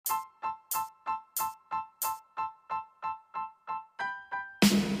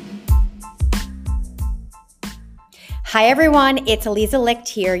Hi everyone, it's Eliza Licht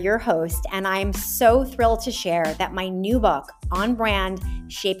here, your host, and I'm so thrilled to share that my new book, On Brand,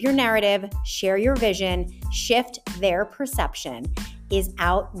 Shape Your Narrative, Share Your Vision, Shift Their Perception, is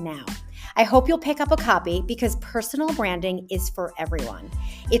out now. I hope you'll pick up a copy because personal branding is for everyone.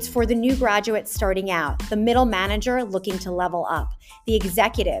 It's for the new graduate starting out, the middle manager looking to level up, the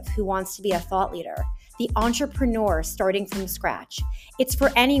executive who wants to be a thought leader, the entrepreneur starting from scratch. It's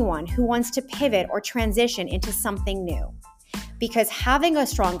for anyone who wants to pivot or transition into something new. Because having a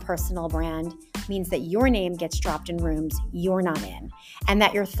strong personal brand means that your name gets dropped in rooms you're not in, and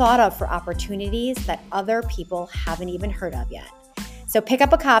that you're thought of for opportunities that other people haven't even heard of yet. So pick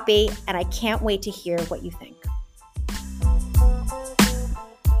up a copy, and I can't wait to hear what you think.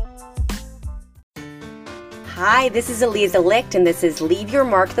 Hi, this is Eliza Licht, and this is Leave Your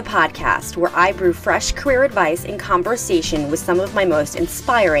Mark, the podcast, where I brew fresh career advice in conversation with some of my most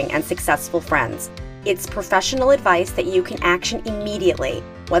inspiring and successful friends. It's professional advice that you can action immediately,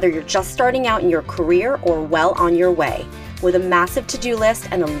 whether you're just starting out in your career or well on your way. With a massive to-do list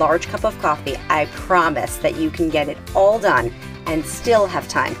and a large cup of coffee, I promise that you can get it all done and still have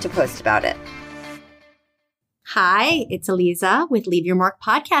time to post about it. Hi, it's Eliza with Leave Your Mark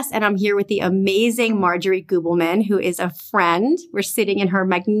podcast, and I'm here with the amazing Marjorie Gubelmann, who is a friend. We're sitting in her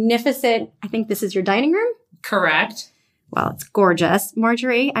magnificent, I think this is your dining room? Correct. Well, it's gorgeous.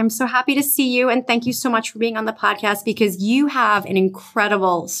 Marjorie, I'm so happy to see you, and thank you so much for being on the podcast because you have an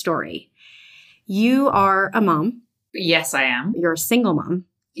incredible story. You are a mom. Yes, I am. You're a single mom.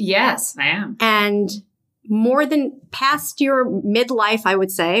 Yes, I am. And more than past your midlife, I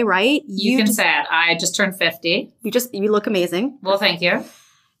would say, right? You can say it. I just turned 50. You look amazing. Well, thank you.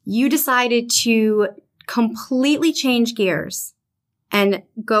 You decided to completely change gears and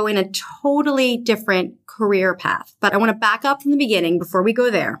go in a totally different career path. But I want to back up from the beginning before we go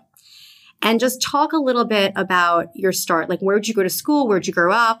there and just talk a little bit about your start. Like, where'd you go to school? Where'd you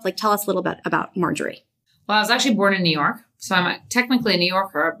grow up? Like, tell us a little bit about Marjorie. Well, I was actually born in New York. So I'm technically a New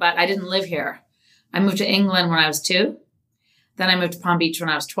Yorker, but I didn't live here. I moved to England when I was 2. Then I moved to Palm Beach when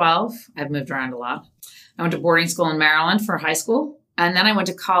I was 12. I've moved around a lot. I went to boarding school in Maryland for high school. And then I went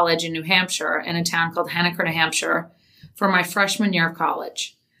to college in New Hampshire in a town called Henniker, New Hampshire for my freshman year of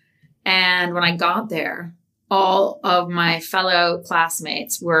college. And when I got there, all of my fellow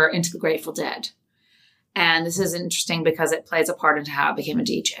classmates were into the Grateful Dead. And this is interesting because it plays a part into how I became a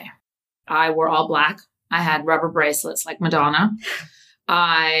DJ. I wore all black. I had rubber bracelets like Madonna.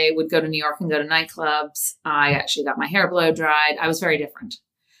 I would go to New York and go to nightclubs. I actually got my hair blow dried. I was very different.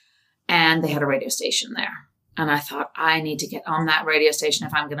 And they had a radio station there. And I thought, I need to get on that radio station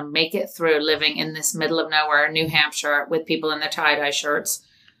if I'm going to make it through living in this middle of nowhere, New Hampshire, with people in their tie-dye shirts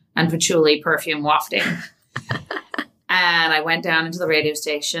and patchouli perfume wafting. And I went down into the radio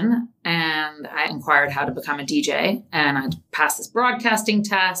station and I inquired how to become a DJ. And I passed this broadcasting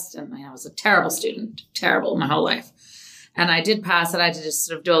test. And I was a terrible student, terrible my whole life. And I did pass it. I had to just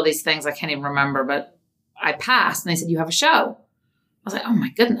sort of do all these things I can't even remember, but I passed. And they said, you have a show. I was like, oh my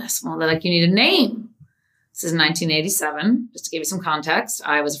goodness. Well, they're like, you need a name. This is 1987. Just to give you some context,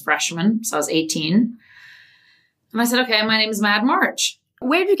 I was a freshman, so I was 18. And I said, okay, my name is Marj.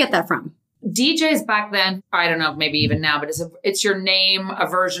 Where did you get that from? DJs back then, I don't know, maybe even now, but it's your name, a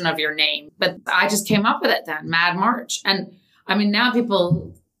version of your name. But I just came up with it then, Marj. And I mean, now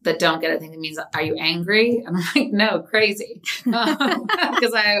people that don't get it think it means, are you angry? And I'm like, no, crazy.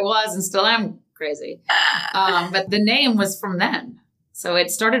 Because I was and still am crazy. But the name was from then. So it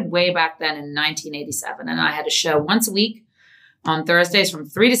started way back then in 1987. And I had a show once a week on Thursdays from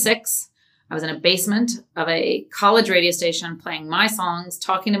 3 to 6. I was in a basement of a college radio station playing my songs,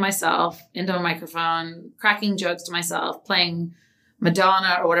 talking to myself into a microphone, cracking jokes to myself, playing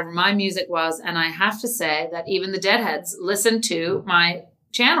Madonna or whatever my music was. And I have to say that even the Deadheads listened to my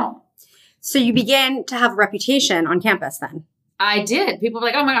channel. So you began to have a reputation on campus then? I did. People were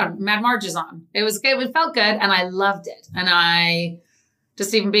like, oh my God, Marj is on. It felt good and I loved it. And I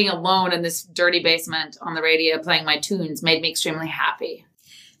just even being alone in this dirty basement on the radio playing my tunes made me extremely happy.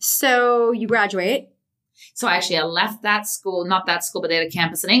 So you graduate. So actually I left that school, not that school, but they had a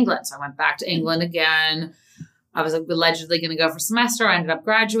campus in England. So I went back to England again. I was allegedly going to go for a semester. I ended up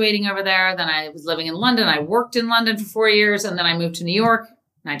graduating over there. Then I was living in London. I worked in London for 4 years. And then I moved to New York,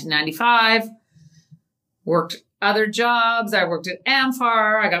 1995. Worked other jobs. I worked at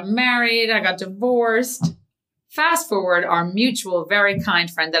Amphar. I got married. I got divorced. Fast forward, our mutual, very kind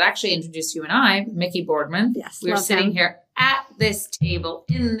friend that actually introduced you and I, Mickey Boardman. Yes, we were sitting here at this table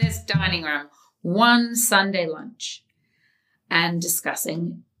in this dining room one Sunday lunch and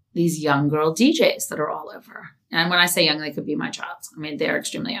discussing these young girl DJs that are all over. And when I say young, they could be my child. I mean, they're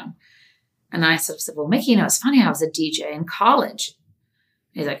extremely young. And I sort of said, well, Mickey, it's funny. I was a DJ in college.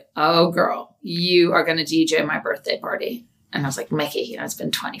 He's like, oh, girl, you are going to DJ my birthday party. And I was like, Mickey, it's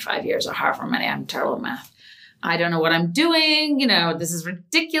been 25 years or however many. I'm terrible at math. I don't know what I'm doing. This is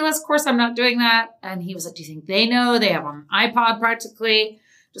ridiculous. Of course, I'm not doing that. And he was like, do you think they know? They have an iPod practically.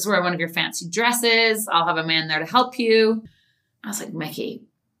 Just wear one of your fancy dresses. I'll have a man there to help you. I was like, Mickey,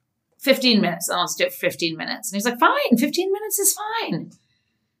 15 minutes. I'll just do it for 15 minutes. And he's like, fine, 15 minutes is fine.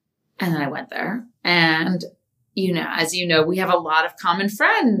 And then I went there. And, as you know, we have a lot of common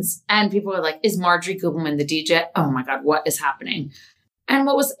friends. And people were like, is Marjorie Gubelmann the DJ? Oh my God, what is happening? And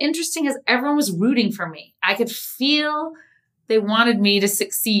what was interesting is everyone was rooting for me. I could feel they wanted me to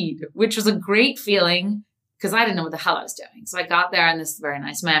succeed, which was a great feeling because I didn't know what the hell I was doing. So I got there and this very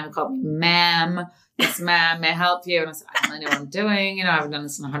nice man who called me ma'am. Yes, ma'am, may I help you? And I said, I don't really know what I'm doing. I haven't done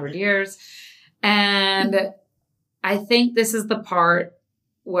this in 100 years. And I think this is the part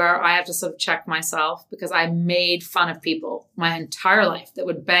where I have to sort of check myself because I made fun of people my entire life that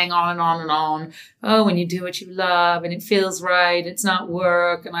would bang on and on and on. Oh, when you do what you love and it feels right, it's not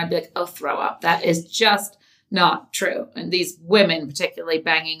work. And I'd be like, oh, throw up. That is just not true. And these women particularly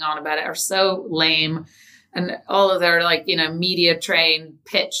banging on about it are so lame. And all of their media trained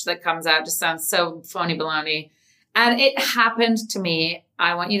pitch that comes out just sounds so phony baloney. And it happened to me.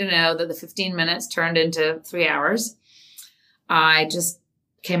 I want you to know that the 15 minutes turned into 3 hours. I just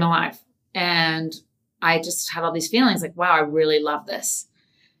came alive and I just had all these feelings like, wow, I really love this.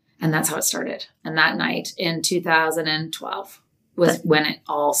 And that's how it started. And that night in 2012 was when it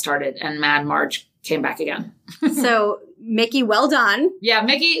all started and Mad Marj came back again. So Mickey, well done. Yeah,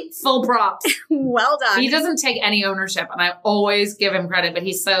 Mickey, full props. Well done. He doesn't take any ownership and I always give him credit, but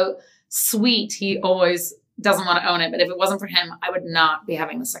he's so sweet. He always doesn't want to own it. But if it wasn't for him, I would not be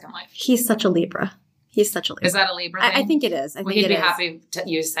having the second life. He's such a Libra. Is that a Libra thing? I think it is. He'd be happy to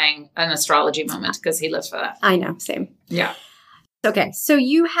you saying an astrology moment because he lives for that. I know. Same. Yeah. Okay. So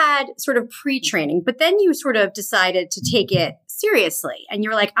you had sort of pre-training, but then you sort of decided to take it seriously. And you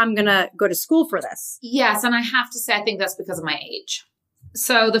were like, I'm going to go to school for this. Yes. And I have to say, I think that's because of my age.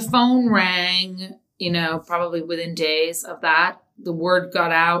 So the phone rang, probably within days of that. The word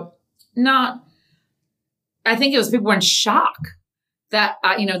got out. I think it was people were in shock. That,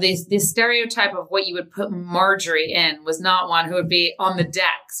 the stereotype of what you would put Marjorie in was not one who would be on the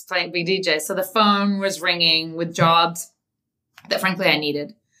decks playing big DJ. So the phone was ringing with jobs that frankly I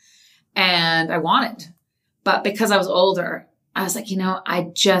needed and I wanted. But because I was older, I was like, I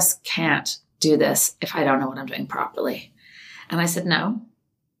just can't do this if I don't know what I'm doing properly. And I said, no.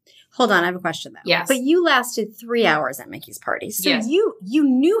 Hold on, I have a question though. Yes. But you lasted 3 hours at Mickey's party. So yes. you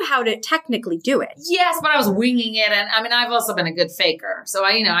knew how to technically do it. Yes, but I was winging it. And I've also been a good faker. So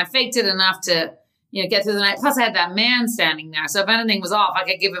I faked it enough to, get through the night. Plus I had that man standing there. So if anything was off, I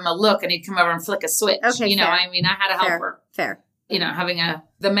could give him a look and he'd come over and flick a switch. Okay, fair. I had a helper. Fair. Having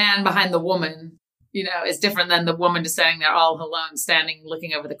the man behind the woman, is different than the woman just standing there all alone, standing,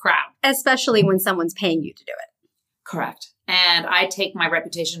 looking over the crowd. Especially when someone's paying you to do it. Correct. And I take my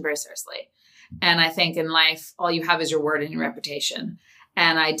reputation very seriously. And I think in life, all you have is your word and your reputation.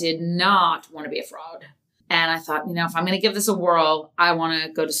 And I did not want to be a fraud. And I thought, if I'm going to give this a whirl, I want to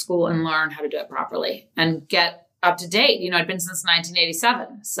go to school and learn how to do it properly and get up to date. I'd been since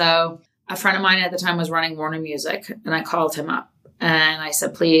 1987. So a friend of mine at the time was running Warner Music and I called him up and I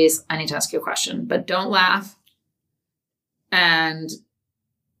said, please, I need to ask you a question, but don't laugh. And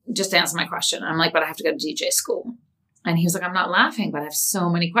just answer my question. I'm like, but I have to go to DJ school. And he was like, I'm not laughing, but I have so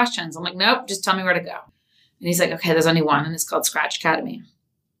many questions. I'm like, nope, just tell me where to go. And he's like, okay, there's only one, and it's called Scratch Academy.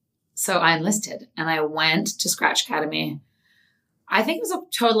 So I enlisted, and I went to Scratch Academy. I think it was a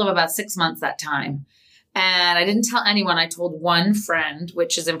total of about 6 months that time. And I didn't tell anyone. I told one friend,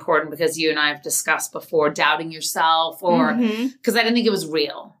 which is important because you and I have discussed before, doubting yourself, or because I didn't think it was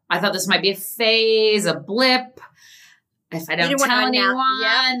real. I thought this might be a phase, a blip. If I don't tell anyone,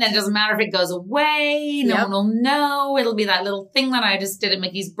 then it doesn't matter if it goes away. No one will know. It'll be that little thing that I just did at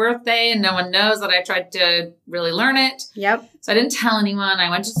Mickey's birthday and no one knows that I tried to really learn it. Yep. So I didn't tell anyone. I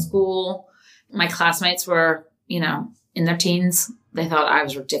went to school. My classmates were, in their teens. They thought I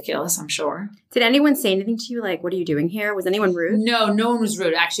was ridiculous, I'm sure. Did anyone say anything to you? Like, what are you doing here? Was anyone rude? No one was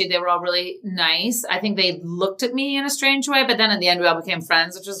rude. Actually, they were all really nice. I think they looked at me in a strange way, but then at the end we all became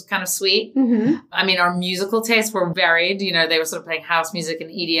friends, which was kind of sweet. Mm-hmm. Our musical tastes were varied. They were sort of playing house music and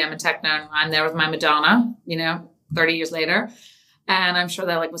EDM and techno. And I'm there with my Madonna, 30 years later. And I'm sure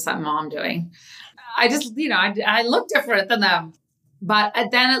they're like, what's that mom doing? I just, I look different than them. But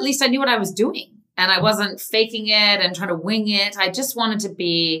then at least I knew what I was doing. And I wasn't faking it and trying to wing it. I just wanted to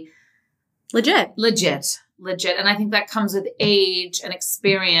be legit. legit. And I think that comes with age and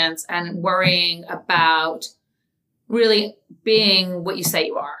experience and worrying about really being what you say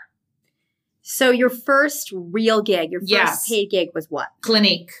you are. So your first real gig, your first paid gig was what?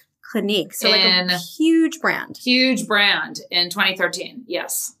 Clinique. So like a huge brand. Huge brand in 2013.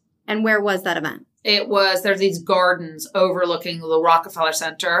 Yes. And where was that event? There's these gardens overlooking the Rockefeller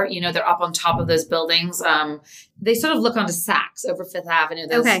Center. You know, they're up on top of those buildings. They sort of look onto Saks over Fifth Avenue.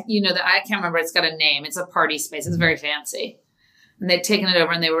 You know, I can't remember. It's got a name. It's a party space. It's very fancy. And they'd taken it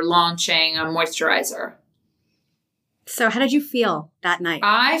over and they were launching a moisturizer. So how did you feel that night?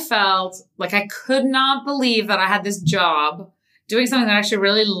 I felt like I could not believe that I had this job doing something that I actually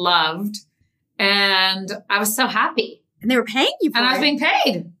really loved. And I was so happy. And they were paying you for it. And I was being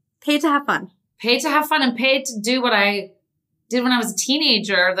paid. Paid to have fun. Paid to have fun and paid to do what I did when I was a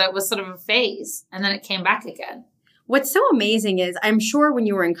teenager that was sort of a phase. And then it came back again. What's so amazing is I'm sure when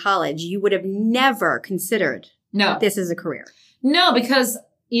you were in college, you would have never considered this as a career. No, because,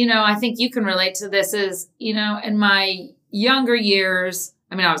 you know, I think you can relate to this is, you know, in my younger years,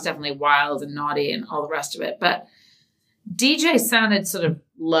 I mean, I was definitely wild and naughty and all the rest of it, but DJ sounded sort of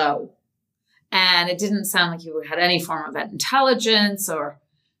low. And it didn't sound like you had any form of intelligence or,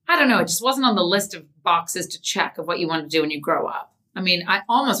 I don't know, it just wasn't on the list of boxes to check of what you want to do when you grow up. I mean, I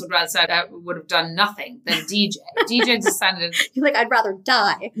almost would rather say I would have done nothing than DJ. DJ just sounded... You're like, I'd rather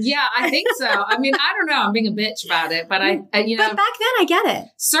die. Yeah, I think so. I mean, I don't know. I'm being a bitch about it, but you know... But back then, I get it.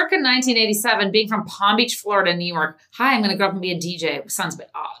 Circa 1987, being from Palm Beach, Florida, New York, hi, I'm going to grow up and be a DJ. Sounds a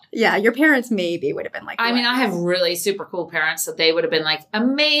bit odd. Yeah, your parents maybe would have been like... I mean, I have really super cool parents, so they would have been like,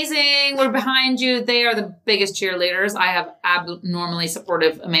 amazing, we're behind you. They are the biggest cheerleaders. I have abnormally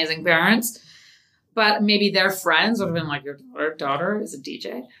supportive, amazing parents. But maybe their friends would have been like, your daughter is a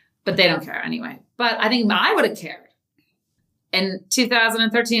DJ. But they don't care anyway. But I think I would have cared. In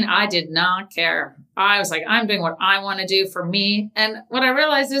 2013, I did not care. I was like, I'm doing what I want to do for me. And what I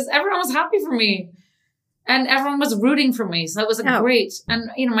realized is everyone was happy for me. And everyone was rooting for me. So it was great.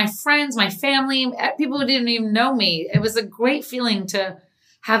 And, you know, my friends, my family, people who didn't even know me. It was a great feeling to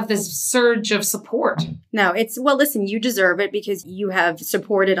have this surge of support. No, well, listen, you deserve it because you have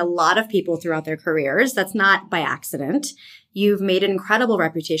supported a lot of people throughout their careers. That's not by accident. You've made an incredible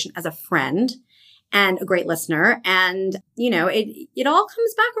reputation as a friend and a great listener. And, you know, it all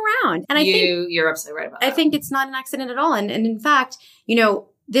comes back around. And I think you're absolutely right about that. I think it's not an accident at all. And in fact, you know,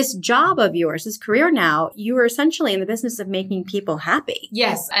 this job of yours, this career now, you are essentially in the business of making people happy.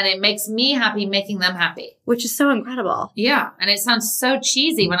 Yes. And it makes me happy making them happy. Which is so incredible. Yeah. And it sounds so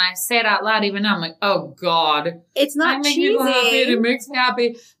cheesy when I say it out loud. Even now, I'm like, oh God. It's not cheesy. People happy and it makes me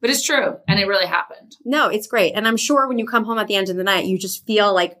happy. But it's true. And it really happened. No, it's great. And I'm sure when you come home at the end of the night, you just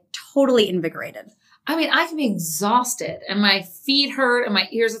feel like totally invigorated. I mean, I can be exhausted and my feet hurt and my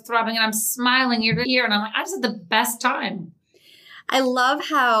ears are throbbing and I'm smiling ear to ear. And I'm like, I just had the best time. I love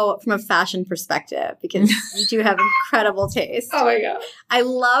how, from a fashion perspective, because you do have incredible taste. Oh my God. I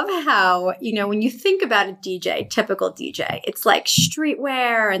love how, you know, when you think about a DJ, typical DJ, it's like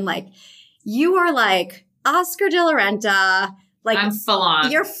streetwear and like, you are like Oscar de la Renta. Like I'm full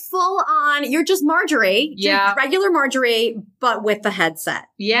on. You're full on. You're just Marjorie. Yeah. Just regular Marjorie, but with the headset.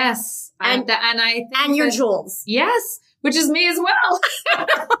 Yes. And your jewels. Yes. Which is me as well.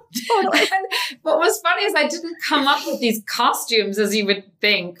 Totally. But what's funny is I didn't come up with these costumes as you would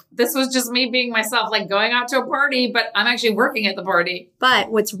think. This was just me being myself, like going out to a party, but I'm actually working at the party.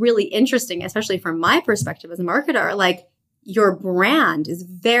 But what's really interesting, especially from my perspective as a marketer, like your brand is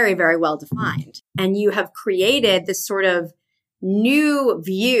very, very well defined. And you have created this sort of new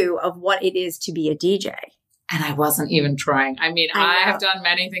view of what it is to be a DJ. And I wasn't even trying. I mean, I have done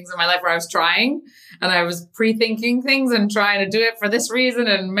many things in my life where I was trying and I was pre-thinking things and trying to do it for this reason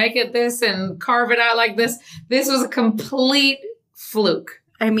and make it this and carve it out like this. This was a complete fluke.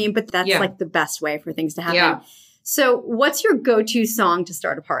 I mean, but that's like the best way for things to happen. Yeah. So what's your go-to song to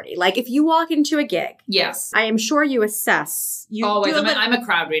start a party? Like if you walk into a gig. Yes. I am sure you assess. Always. I'm a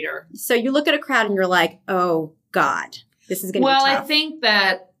crowd reader. So you look at a crowd and you're like, oh God, this is going to be tough. Well, I think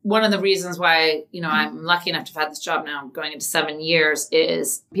that one of the reasons why, you know, I'm lucky enough to have had this job now going into 7 years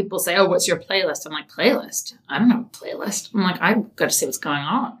is people say, oh, what's your playlist? I'm like, playlist? I don't have a playlist. I'm like, I've got to see what's going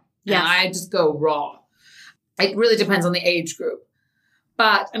on. Yes. And I just go raw. It really depends on the age group.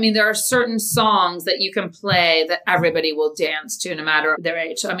 But, I mean, there are certain songs that you can play that everybody will dance to no matter their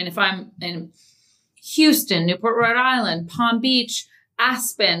age. So, I mean, if I'm in Houston, Newport, Rhode Island, Palm Beach,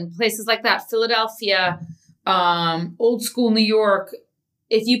 Aspen, places like that, Philadelphia, old school New York,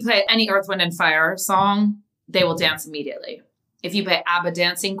 if you play any Earth, Wind, and Fire song, they will dance immediately. If you play ABBA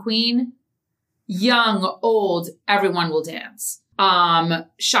Dancing Queen, young, old, everyone will dance.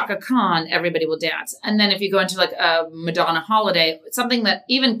 Shaka Khan, everybody will dance. And then if you go into like a Madonna holiday, something that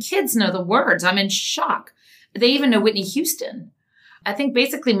even kids know the words, I'm in shock. They even know Whitney Houston. I think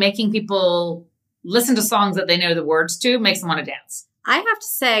basically making people listen to songs that they know the words to makes them want to dance. I have to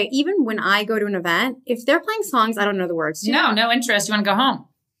say, even when I go to an event, if they're playing songs I don't know the words to. No interest. You want to go home.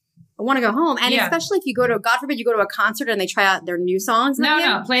 I want to go home. And especially if you go to, God forbid, you go to a concert and they try out their new songs.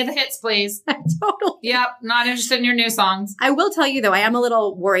 No. Play the hits, please. Totally. Yep. Not interested in your new songs. I will tell you, though, I am a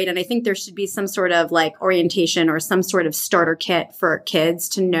little worried. And I think there should be some sort of like orientation or some sort of starter kit for kids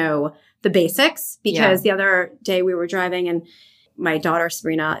to know the basics. Because the other day we were driving and my daughter,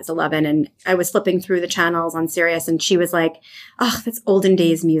 Sabrina, is 11. And I was flipping through the channels on Sirius. And she was like, oh, that's olden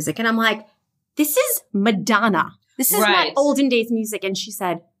days music. And I'm like, this is Madonna. This is not olden days music. And she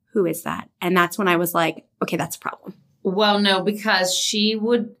said, who is that? And that's when I was like, okay, that's a problem. Well, no, because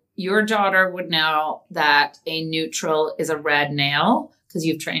your daughter would know that a neutral is a red nail because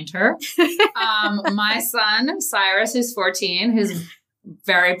you've trained her. My son, Cyrus, who's 14, who's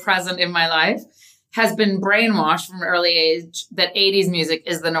very present in my life, has been brainwashed from an early age that 80s music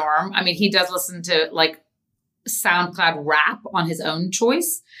is the norm. I mean, he does listen to like SoundCloud rap on his own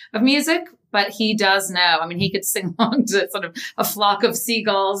choice of music. But he does know. I mean, he could sing along to sort of A Flock of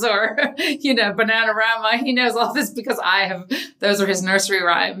Seagulls or, Bananarama. He knows all this because those are his nursery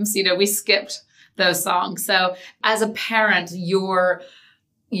rhymes. We skipped those songs. So as a parent, your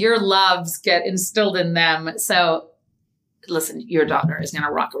loves get instilled in them. So listen, your daughter is going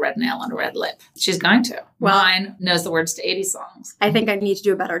to rock a red nail on a red lip. She's going to. Well, mine knows the words to 80 songs. I think I need to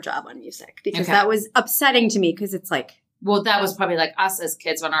do a better job on music because that was upsetting to me because it's like, well, that was probably like us as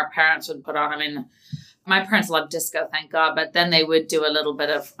kids when our parents would put on, I mean, my parents loved disco, thank God, but then they would do a little bit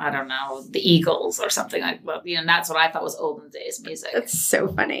of, I don't know, the Eagles or something like that. That's what I thought was olden days music. That's so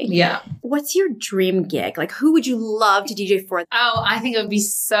funny. Yeah. What's your dream gig? Like, who would you love to DJ for? Oh, I think it would be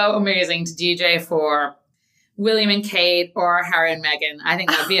so amazing to DJ for William and Kate or Harry and Meghan. I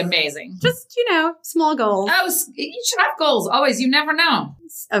think that would be amazing. Just, small goals. Oh, you should have goals. Always. You never know.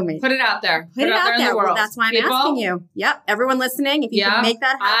 It's amazing. Put it out there. Put it out there in the world. Well, that's why I'm asking you. Yep. Everyone listening, if you can make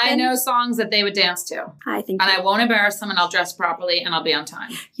that happen. I know songs that they would dance to. I think. And I won't embarrass them and I'll dress properly and I'll be on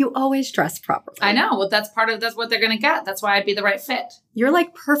time. You always dress properly. I know. Well, that's what they're going to get. That's why I'd be the right fit. You're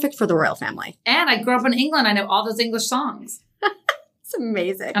like perfect for the royal family. And I grew up in England. I know all those English songs. It's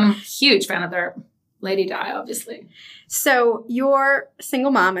amazing. And I'm a huge fan of their Lady Di, obviously. So you're a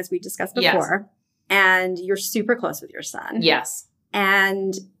single mom, as we discussed before, and you're super close with your son. Yes.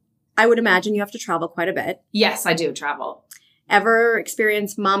 And I would imagine you have to travel quite a bit. Yes, I do travel. Ever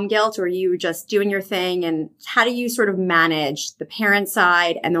experience mom guilt, or are you just doing your thing? And how do you sort of manage the parent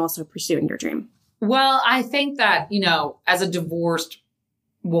side and also pursuing your dream? Well, I think that, as a divorced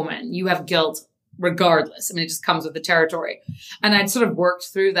woman, you have guilt regardless. I mean, it just comes with the territory. And I'd sort of worked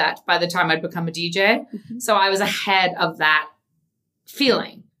through that by the time I'd become a DJ. Mm-hmm. So I was ahead of that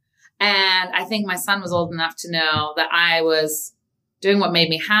feeling. And I think my son was old enough to know that I was doing what made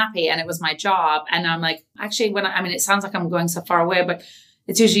me happy and it was my job. And I'm like, actually, it sounds like I'm going so far away, but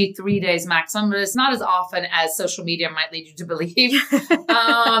it's usually 3 days maximum, but it's not as often as social media might lead you to believe.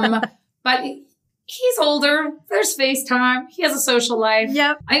 But he's older. There's FaceTime. He has a social life.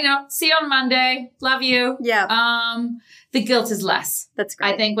 Yep. See you on Monday. Love you. Yeah. The guilt is less. That's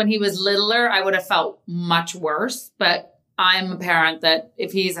great. I think when he was littler, I would have felt much worse. But I'm a parent that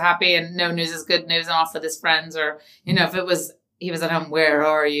if he's happy and no news is good news and off with his friends, or, if he was at home, where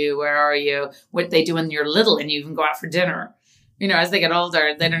are you? Where are you? What they do when you're little and you even go out for dinner. As they get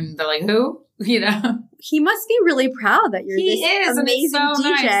older, they're like, who? He must be really proud that you're this amazing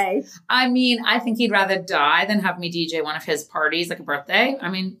DJ. Nice. I think he'd rather die than have me DJ one of his parties, like a birthday.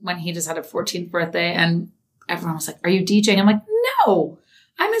 When he just had a 14th birthday and everyone was like, are you DJing? I'm like, no,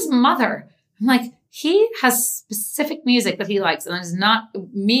 I'm his mother. I'm like, he has specific music that he likes. And it's not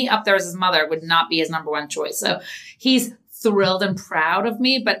me up there as his mother would not be his number one choice. So he's thrilled and proud of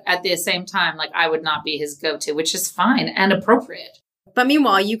me, but at the same time, like I would not be his go-to, which is fine and appropriate. But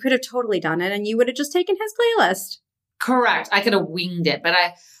meanwhile, you could have totally done it and you would have just taken his playlist. Correct. I could have winged it. But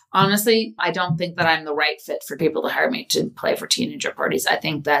I don't think that I'm the right fit for people to hire me to play for teenager parties. I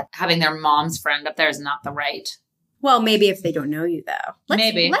think that having their mom's friend up there is not the right. Well, maybe if they don't know you, though.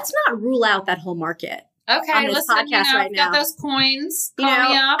 Let's not rule out that whole market. Okay, on this podcast right now. Got those coins. Call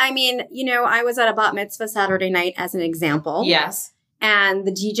me up. I was at a bat mitzvah Saturday night as an example. Yes. And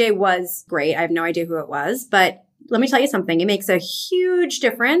the DJ was great. I have no idea who it was, but let me tell you something. It makes a huge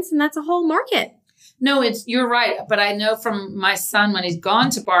difference, and that's a whole market. No, you're right. But I know from my son, when he's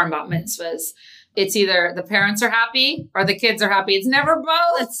gone to bar and bat mitzvahs, it's either the parents are happy or the kids are happy. It's never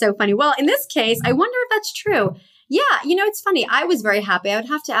both. That's so funny. Well, in this case, I wonder if that's true. Yeah. It's funny. I was very happy. I would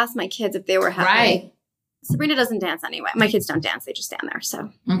have to ask my kids if they were happy. Right. Sabrina doesn't dance anyway. My kids don't dance. They just stand there.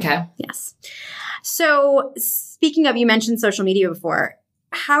 So, okay. Yes. So speaking of, you mentioned social media before.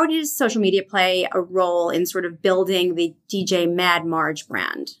 How does social media play a role in sort of building the DJ Mad Marj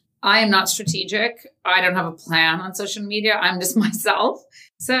brand? I am not strategic. I don't have a plan on social media. I'm just myself.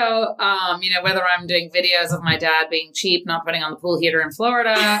 So, whether I'm doing videos of my dad being cheap, not putting on the pool heater in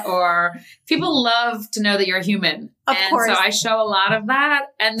Florida, or people love to know that you're human. Of course. So I show a lot of that.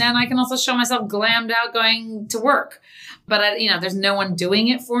 And then I can also show myself glammed out going to work. But, there's no one doing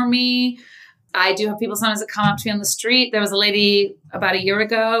it for me. I do have people sometimes that come up to me on the street. There was a lady about a year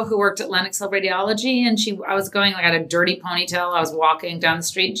ago who worked at Lenox Hill Radiology, and I was going, I had a dirty ponytail. I was walking down the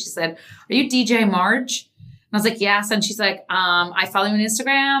street, and she said, "Are you DJ Marj?" And I was like, "Yes." And she's like, "I follow you on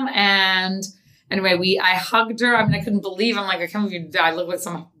Instagram." And anyway, I hugged her. I mean, I couldn't believe, I'm like, I look like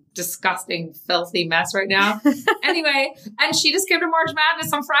some disgusting, filthy mess right now. Anyway, and she just came to March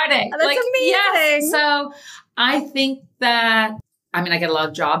Madness on Friday. Oh, that's amazing. Yes. So I think that, I get a lot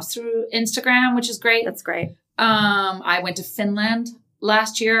of jobs through Instagram, which is great. That's great. I went to Finland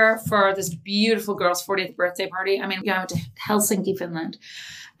last year for this beautiful girl's 40th birthday party. I went to Helsinki, Finland,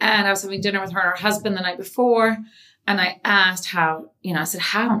 and I was having dinner with her and her husband the night before. And I asked I said,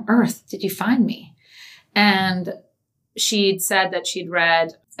 "How on earth did you find me?" And she'd said that she'd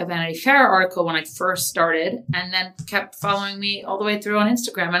read a Vanity Fair article when I first started, and then kept following me all the way through on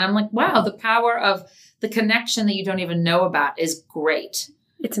Instagram. And I'm like, wow, the power of the connection that you don't even know about is great.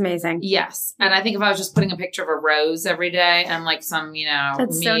 It's amazing. Yes. And I think if I was just putting a picture of a rose every day and like some,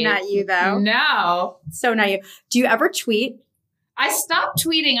 That's so not you, though. No. So not you. Do you ever tweet? I stopped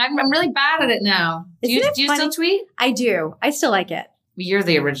tweeting. I'm really bad at it now. Do you still tweet? I do. I still like it. You're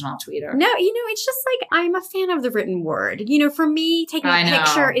the original tweeter. No, it's just like, I'm a fan of the written word. For me, taking a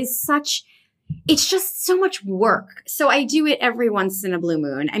picture is it's just so much work. So I do it every once in a blue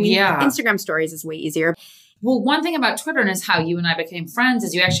moon. Instagram stories is way easier. Well, one thing about Twitter is how you and I became friends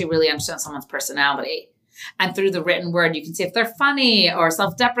is you actually really understand someone's personality. And through the written word, you can see if they're funny or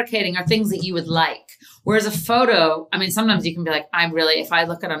self-deprecating or things that you would like. Whereas a photo, sometimes you can be like, if I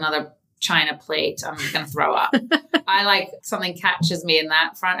look at another China plate, I'm going to throw up. Something catches me in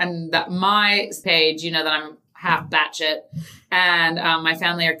that front, and that my page, that I'm half batshit, and my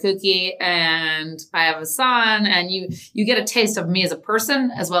family are kooky, and I have a son, and you get a taste of me as a person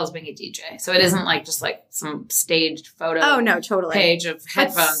as well as being a DJ. So it isn't like just like some staged photo. Oh no, totally. Page of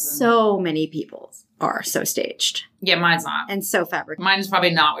headphones. But so many people are so staged. Yeah, mine's not, and so fabricated. Mine is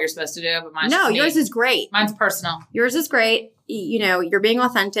probably not what you're supposed to do, but mine's yours is great. Mine's personal. Yours is great. You're being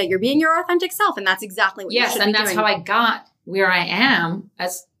authentic. You're being your authentic self, and that's exactly what you should be doing. Yes, and that's how I got where I am,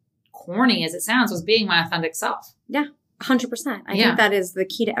 as corny as it sounds, was being my authentic self. Yeah, 100%. I think that is the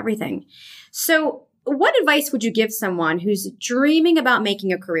key to everything. So what advice would you give someone who's dreaming about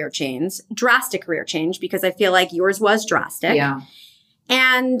making a drastic career change, because I feel like yours was drastic,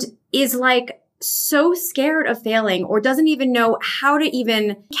 and is so scared of failing, or doesn't even know how to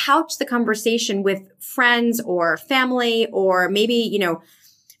even couch the conversation with friends or family, or maybe,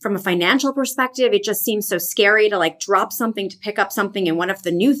 from a financial perspective, it just seems so scary to drop something to pick up something. And what if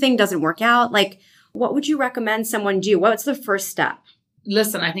the new thing doesn't work out? What would you recommend someone do? What's the first step?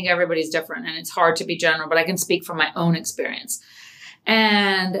 Listen, I think everybody's different and it's hard to be general, but I can speak from my own experience.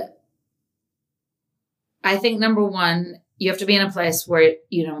 And I think number one, you have to be in a place where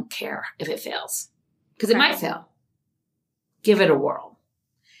you don't care if it fails, because it might fail. Give it a whirl.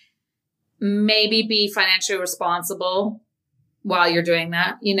 Maybe be financially responsible while you're doing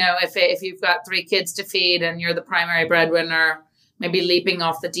that. If you've got 3 kids to feed and you're the primary breadwinner, maybe leaping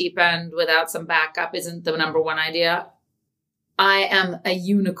off the deep end without some backup isn't the number one idea. I am a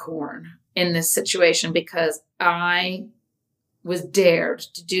unicorn in this situation because I was dared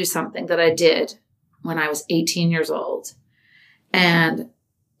to do something that I did when I was 18 years old. And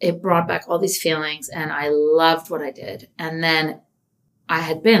it brought back all these feelings, and I loved what I did. And then I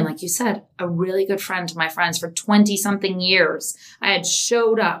had been, like you said, a really good friend to my friends for 20 something years. I had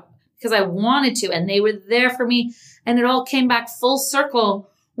showed up because I wanted to, and they were there for me. And it all came back full circle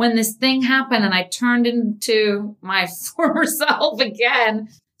when this thing happened and I turned into my former self again.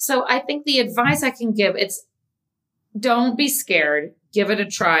 So I think the advice I can give, it's don't be scared, give it a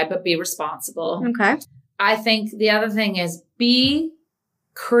try, but be responsible. Okay. I think the other thing is be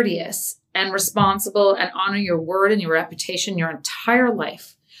courteous and responsible and honor your word and your reputation your entire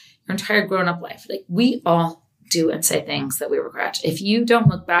life, your entire grown-up life. We all do and say things that we regret. If you don't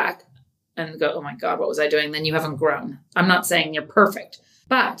look back and go, oh my God, what was I doing? Then you haven't grown. I'm not saying you're perfect,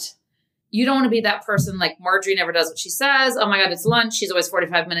 but you don't want to be that person like Marjorie never does what she says. Oh my God, it's lunch. She's always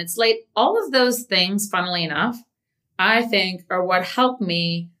 45 minutes late. All of those things, funnily enough, I think, are what helped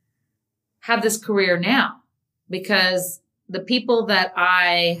me have this career now, because the people that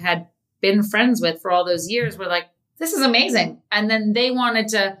I had been friends with for all those years were like, this is amazing. And then they wanted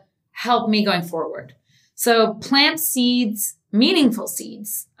to help me going forward. So plant seeds, meaningful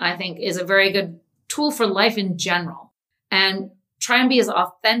seeds, I think is a very good tool for life in general. And try and be as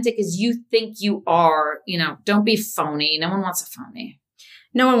authentic as you think you are. You know, don't be phony. No one wants a phony.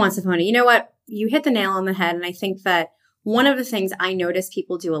 No one wants a phony. You know what? You hit the nail on the head. And I think that one of the things I notice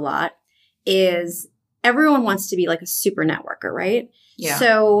people do a lot is everyone wants to be like a super networker, right? Yeah.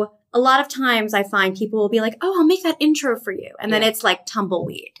 So a lot of times I find people will be like, oh, I'll make that intro for you. And then it's like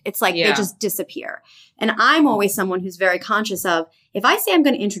tumbleweed. It's like they just disappear. And I'm always someone who's very conscious of, if I say I'm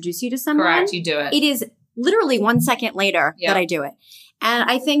going to introduce you to someone, correct, you do it. It is literally 1 second later that I do it. And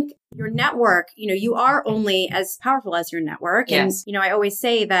I think your network, you know, you are only as powerful as your network. And, you know, I always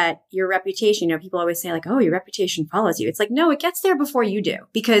say that your reputation, you know, people always say like, oh, your reputation follows you. It's like, no, it gets there before you do.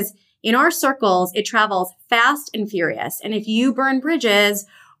 Because in our circles, it travels fast and furious. And if you burn bridges,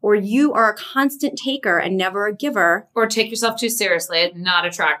 or you are a constant taker and never a giver, or take yourself too seriously, not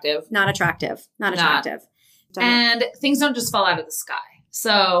attractive. Not attractive. And things don't just fall out of the sky.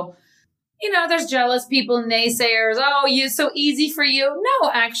 So, you know, there's jealous people, naysayers. Oh, it's so easy for you.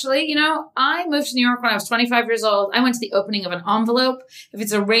 No, actually, you know, I moved to New York when I was 25 years old. I went to the opening of an envelope. If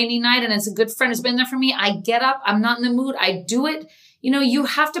it's a rainy night and it's a good friend who's been there for me, I get up. I'm not in the mood. I do it. You know, you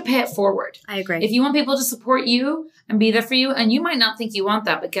have to pay it forward. I agree. If you want people to support you and be there for you, and you might not think you want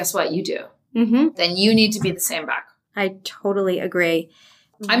that, but guess what? You do. Then you need to be the same back. I totally agree.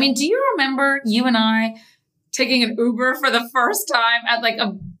 I mean, do you remember you and I taking an Uber for the first time at like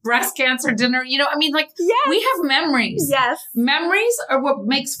a breast cancer dinner? You know, I mean, like we have memories. Yes. Memories are what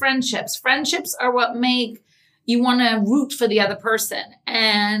makes friendships. Friendships are what make you want to root for the other person.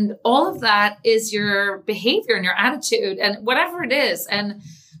 And all of that is your behavior and your attitude and whatever it is. And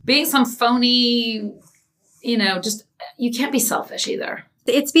being some phony, you know, just, you can't be selfish either.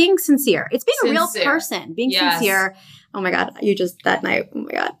 It's being sincere. It's being a real person, being sincere. Oh my God. That night. Oh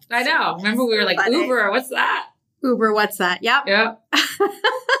my God. I know. Remember we were like, funny. Uber, what's that? Uber, what's that? Yep. Yep.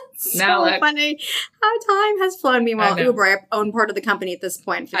 So funny how time has flown. Meanwhile, Uber, I own part of the company at this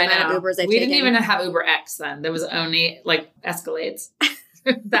point for the amount of Ubers I've taken. We didn't even have Uber X then. There was only like Escalades.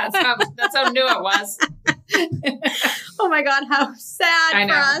 That's how new it was. Oh my God, how sad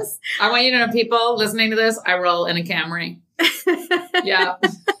for us. I want you to know, people listening to this, I roll in a Camry. Yeah.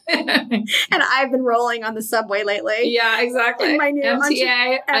 And I've been rolling on the subway lately. Yeah, exactly. In my new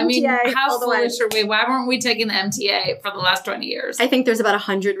MTA. I mean, how foolish are we? Why weren't we taking the MTA for the last 20 years? I think there's about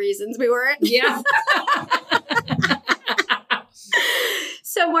 100 reasons we weren't. Yeah.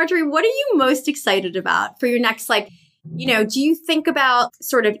 So, Marjorie, what are you most excited about for your next, you know, do you think about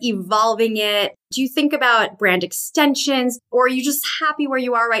sort of evolving it? Do you think about brand extensions, or are you just happy where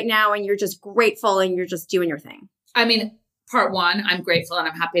you are right now and you're just grateful and you're just doing your thing? I mean, part one, I'm grateful and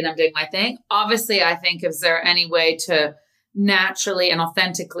I'm happy and I'm doing my thing. Obviously, I think, is there any way to naturally and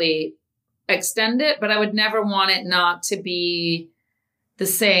authentically extend it? But I would never want it not to be the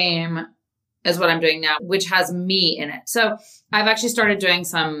same as what I'm doing now, which has me in it. So I've actually started doing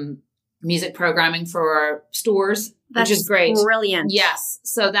some music programming for stores, which is great. Brilliant. Yes.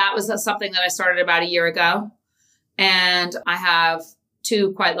 So that was something that I started about a year ago. And I have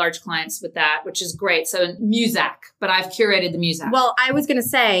 2 quite large clients with that, which is great. So music, but I've curated the music. Well, I was going to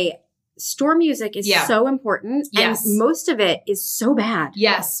say store music is so important. Yes. And most of it is so bad.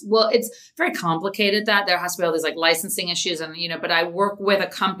 Yes. Well, it's very complicated that there has to be all these like licensing issues and, you know, but I work with a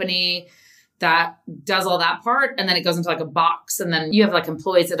company that does all that part. And then it goes into like a box. And then you have like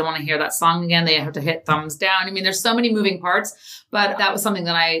employees that don't want to hear that song again. They have to hit thumbs down. I mean, there's so many moving parts, but that was something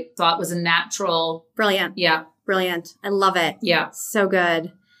that I thought was a natural. Brilliant. Yeah. Brilliant. I love it. Yeah. So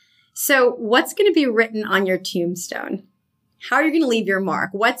good. So what's going to be written on your tombstone? How are you going to leave your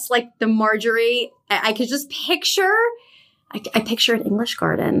mark? What's like the Marjorie? I could just picture, I picture an English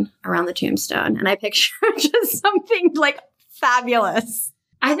garden around the tombstone, and I picture just something like fabulous.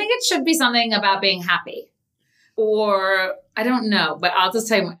 I think it should be something about being happy, or I don't know, but I'll just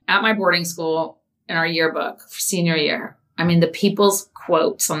tell you, at my boarding school in our yearbook for senior year, I mean, the people's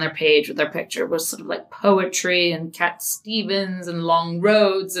quotes on their page with their picture was sort of like poetry and Cat Stevens and long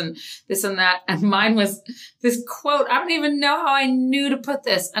roads and this and that. And mine was this quote. I don't even know how I knew to put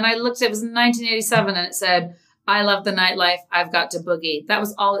this. And I looked, it was 1987 and it said, I love the nightlife. I've got to boogie. That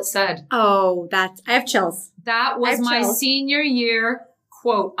was all it said. Oh, I have chills. That was my senior year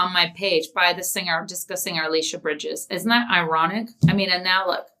quote on my page by the disco singer, Alicia Bridges. Isn't that ironic? I mean, and now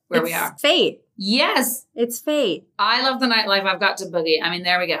look where we are. Fate. Yes. It's fate. I love the nightlife. I've got to boogie. I mean,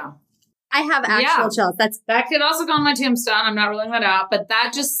 there we go. I have actual chills. That could also go on my tombstone. I'm not ruling that out. But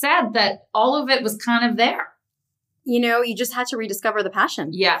that just said that all of it was kind of there. You just had to rediscover the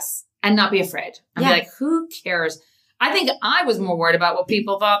passion. Yes. And not be afraid. And be like, who cares? I think I was more worried about what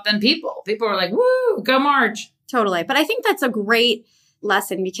people thought than people. People were like, woo, go Marj. Totally. But I think that's a great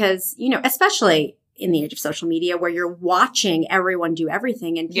lesson because, especially in the age of social media where you're watching everyone do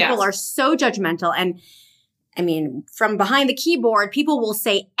everything and people are so judgmental. And I mean, from behind the keyboard, people will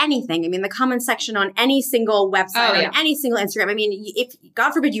say anything. I mean, the comment section on any single website, on any single Instagram. I mean, if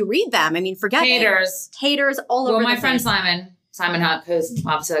God forbid you read them, I mean, forget haters. it. Haters all over the place. My friend Simon Huck, who's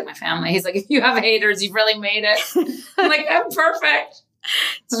obviously like my family, he's like, if you have haters, you've really made it. I'm like, I'm perfect.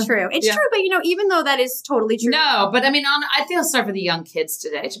 It's true. It's true. But, even though that is totally true. No, but I mean, I feel sorry for the young kids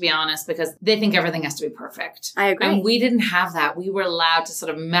today, to be honest, because they think everything has to be perfect. I agree. And we didn't have that. We were allowed to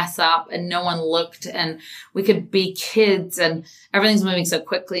sort of mess up and no one looked and we could be kids and everything's moving so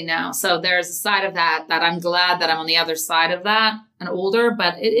quickly now. So there's a side of that I'm glad that I'm on the other side of that and older,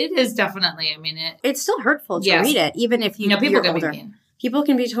 but it is definitely, I mean, it's still hurtful to read it, even if people you're can older. be mean. People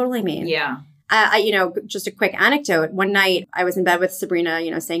can be totally mean. Yeah. Just a quick anecdote. One night I was in bed with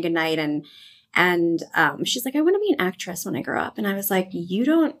Sabrina, saying goodnight and she's like, I want to be an actress when I grow up. And I was like, you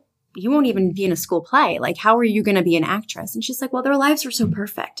won't even be in a school play. Like, how are you going to be an actress? And she's like, well, their lives are so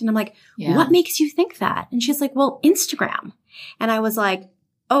perfect. And I'm like, what makes you think that? And she's like, well, Instagram. And I was like,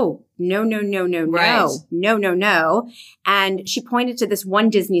 oh, no. Right. No. And she pointed to this one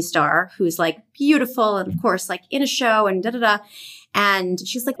Disney star who's like beautiful and of course like in a show and da-da-da. And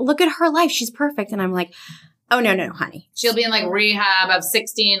she's like, look at her life. She's perfect. And I'm like, oh, no, honey. She'll be in like rehab of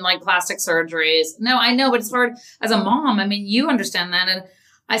 16 like plastic surgeries. No, I know, but it's hard as a mom. I mean, you understand that. And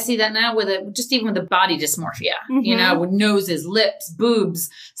I see that now even with the body dysmorphia, with noses, lips, boobs,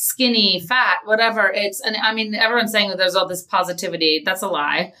 skinny, fat, whatever. And I mean, everyone's saying that there's all this positivity. That's a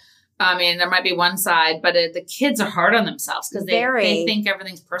lie. I mean, there might be one side, but the kids are hard on themselves because they think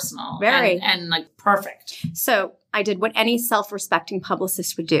everything's personal and like perfect. So I did what any self-respecting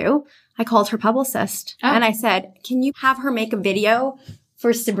publicist would do. I called her publicist and I said, can you have her make a video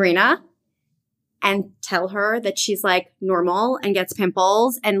for Sabrina and tell her that she's like normal and gets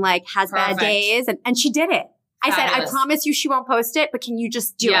pimples and like has bad days? And she did it. I said, I promise you she won't post it, but can you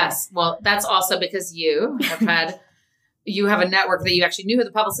just do it? Yes. Well, that's also because you have a network that you actually knew who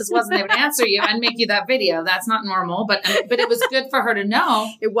the publicist was and they would answer you and make you that video. That's not normal, but it was good for her to know.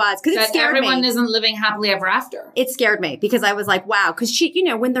 It was because it scared everyone me. Isn't living happily ever after. It scared me because I was like, wow, because she,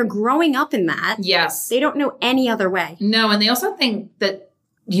 when they're growing up in that, they don't know any other way. No, and they also think that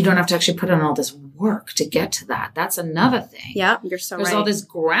you don't have to actually put in all this work to get to that. That's another thing. Yeah, you're so right. There's all this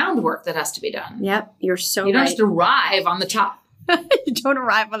groundwork that has to be done. Yep, you're so right. You don't just arrive on the top. You don't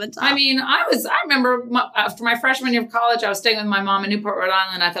arrive on the top. I mean, I remember after my freshman year of college, I was staying with my mom in Newport, Rhode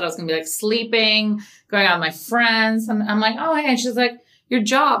Island. I thought I was going to be like sleeping, going out with my friends. And I'm like, oh, hey. And she's like, your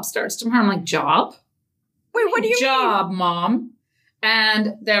job starts tomorrow. I'm like, job? Wait, what do you mean? Job, Mom.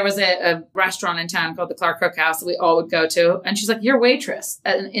 And there was a restaurant in town called the Clark Cookhouse that we all would go to. And she's like, you're waitress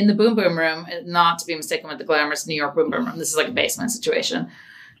in the Boom Boom Room, not to be mistaken with the glamorous New York Boom Boom Room. This is like a basement situation.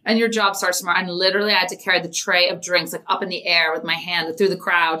 And your job starts tomorrow. And literally I had to carry the tray of drinks like up in the air with my hand through the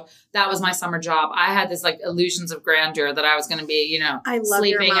crowd. That was my summer job. I had this like illusions of grandeur that I was going to be, I love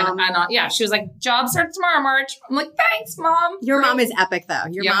sleeping. Your mom. She was like, job starts tomorrow, Marj. I'm like, thanks, Mom. Your mom is epic though.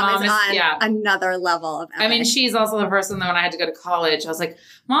 Your mom is on another level of epic. I mean, she's also the person that when I had to go to college, I was like,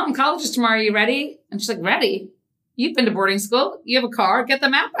 Mom, college is tomorrow. Are you ready? And she's like, ready? You've been to boarding school. You have a car. Get the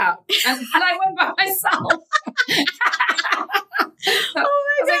map out. And I went by myself. So I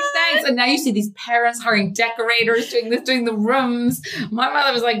was like, thanks. And now you see these parents hiring decorators, doing the rooms. My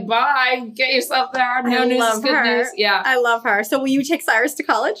mother was like, bye, get yourself there. No news is good news. Yeah. I love her. So will you take Cyrus to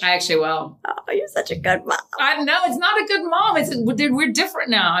college? I actually will. Oh, you're such a good mom. I know. It's not a good mom. We're different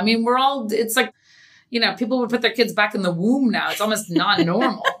now. I mean, it's like, people would put their kids back in the womb now. It's almost not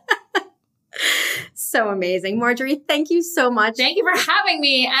normal. So amazing. Marjorie, thank you so much. Thank you for having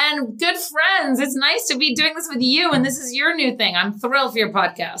me and good friends. It's nice to be doing this with you. And this is your new thing. I'm thrilled for your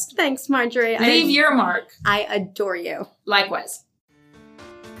podcast. Thanks, Marjorie. Leave your mark. I adore you. Likewise.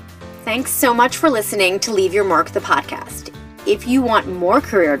 Thanks so much for listening to Leave Your Mark, the podcast. If you want more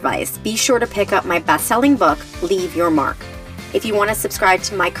career advice, be sure to pick up my best-selling book, Leave Your Mark. If you want to subscribe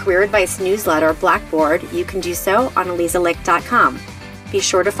to my career advice newsletter, Blackboard, you can do so on ElizaLicht.com. Be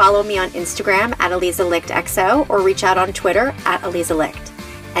sure to follow me on Instagram at ElizaLichtXO or reach out on Twitter at ElizaLicht.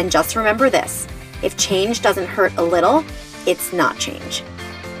 And just remember this, if change doesn't hurt a little, it's not change.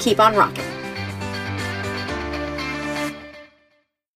 Keep on rocking.